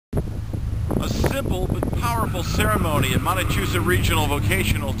A simple but powerful ceremony in Montechusett Regional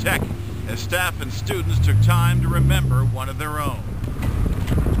Vocational Tech as staff and students took time to remember one of their own.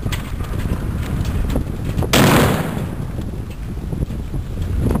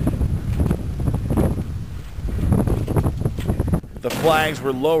 The flags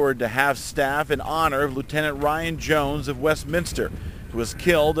were lowered to half-staff in honor of Lieutenant Ryan Jones of Westminster, who was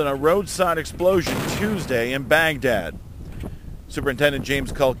killed in a roadside explosion Tuesday in Baghdad. Superintendent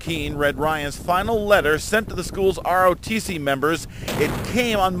James Culkeen read Ryan's final letter sent to the school's ROTC members. It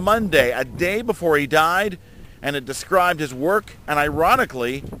came on Monday, a day before he died, and it described his work and,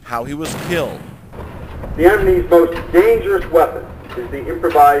 ironically, how he was killed. The enemy's most dangerous weapon is the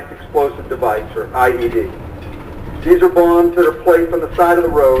improvised explosive device, or IED. These are bombs that are placed on the side of the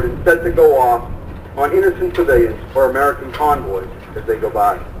road and set to go off on innocent civilians or American convoys as they go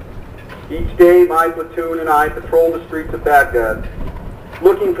by. Each day, my platoon and I patrol the streets of Baghdad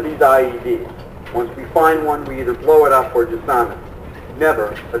looking for these IEDs. Once we find one, we either blow it up or disarm it.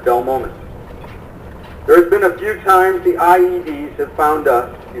 Never a dull moment. There has been a few times the IEDs have found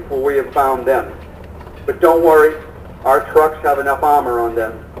us before we have found them. But don't worry, our trucks have enough armor on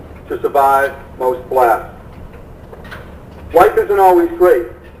them to survive most blasts. Life isn't always great,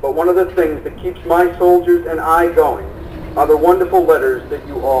 but one of the things that keeps my soldiers and I going are the wonderful letters that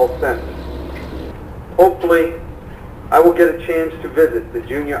you all sent. Hopefully, I will get a chance to visit the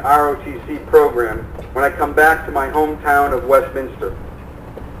junior ROTC program when I come back to my hometown of Westminster.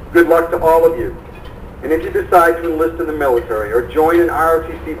 Good luck to all of you. And if you decide to enlist in the military or join an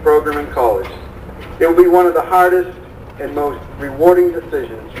ROTC program in college, it will be one of the hardest and most rewarding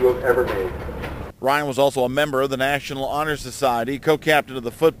decisions you have ever made. Ryan was also a member of the National Honor Society, co-captain of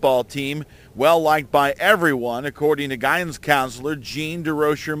the football team, well-liked by everyone, according to guidance counselor Jean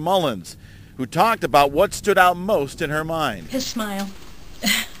DeRocher Mullins, who talked about what stood out most in her mind. His smile.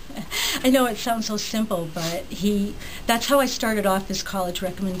 I know it sounds so simple, but that's how I started off his college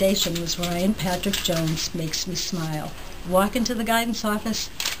recommendation, was Ryan Patrick Jones makes me smile. Walk into the guidance office,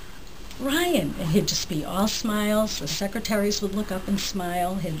 Ryan, and he'd just be all smiles. The secretaries would look up and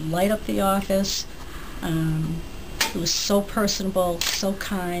smile. He'd light up the office. He was so personable, so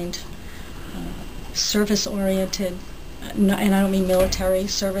kind, service-oriented, and I don't mean military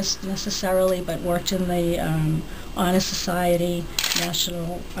service necessarily, but worked in the Honor Society,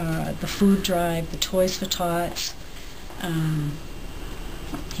 National, the food drive, the Toys for Tots.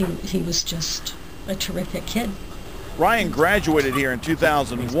 He was just a terrific kid. Ryan graduated here in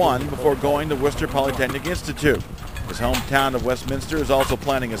 2001 before going to Worcester Polytechnic Institute. His hometown of Westminster is also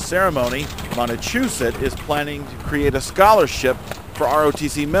planning a ceremony. Montechusett is planning to create a scholarship for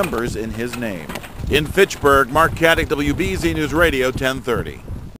ROTC members in his name. In Fitchburg, Mark Katic, WBZ News Radio 1030.